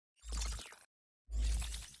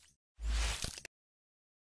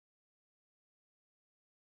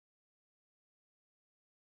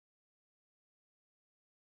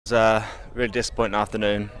was a really disappointing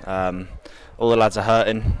afternoon. All the lads are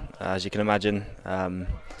hurting, as you can imagine.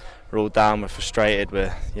 We're all down, we're frustrated,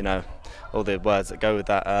 all the words that go with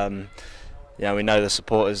that. We know the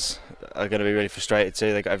supporters are going to be really frustrated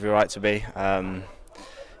too. They've got every right to be.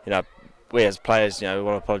 We as players, we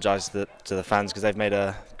want to apologise to the fans because they've made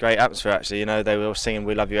a great atmosphere. Actually, they were all singing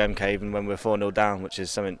 "We love you, MK" even when we were 4-0 down, which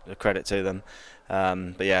is something a credit to them.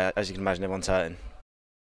 But yeah, as you can imagine, everyone's hurting.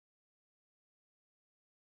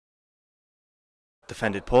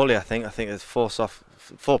 Defended poorly, I think. There's four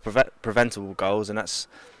preventable goals, and that's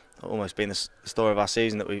almost been the story of our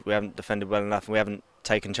season, that we haven't defended well enough and we haven't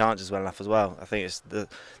taken chances well enough as well. I think it's the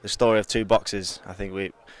story of two boxes. I think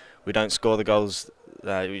we don't score the goals.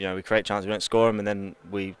 We create chances, we don't score them, and then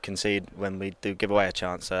we concede when we do give away a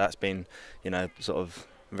chance. So that's been, sort of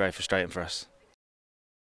very frustrating for us.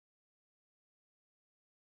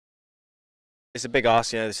 It's a big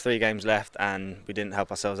ask. There's 3 games left, and we didn't help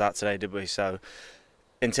ourselves out today, did we? So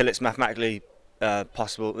until it's mathematically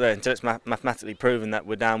until it's mathematically proven that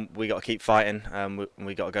we're down, we got to keep fighting.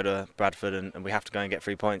 We got to go to Bradford, and we have to go and get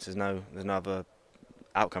 3 points. There's no other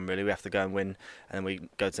outcome really. We have to go and win, and then we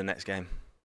go to the next game.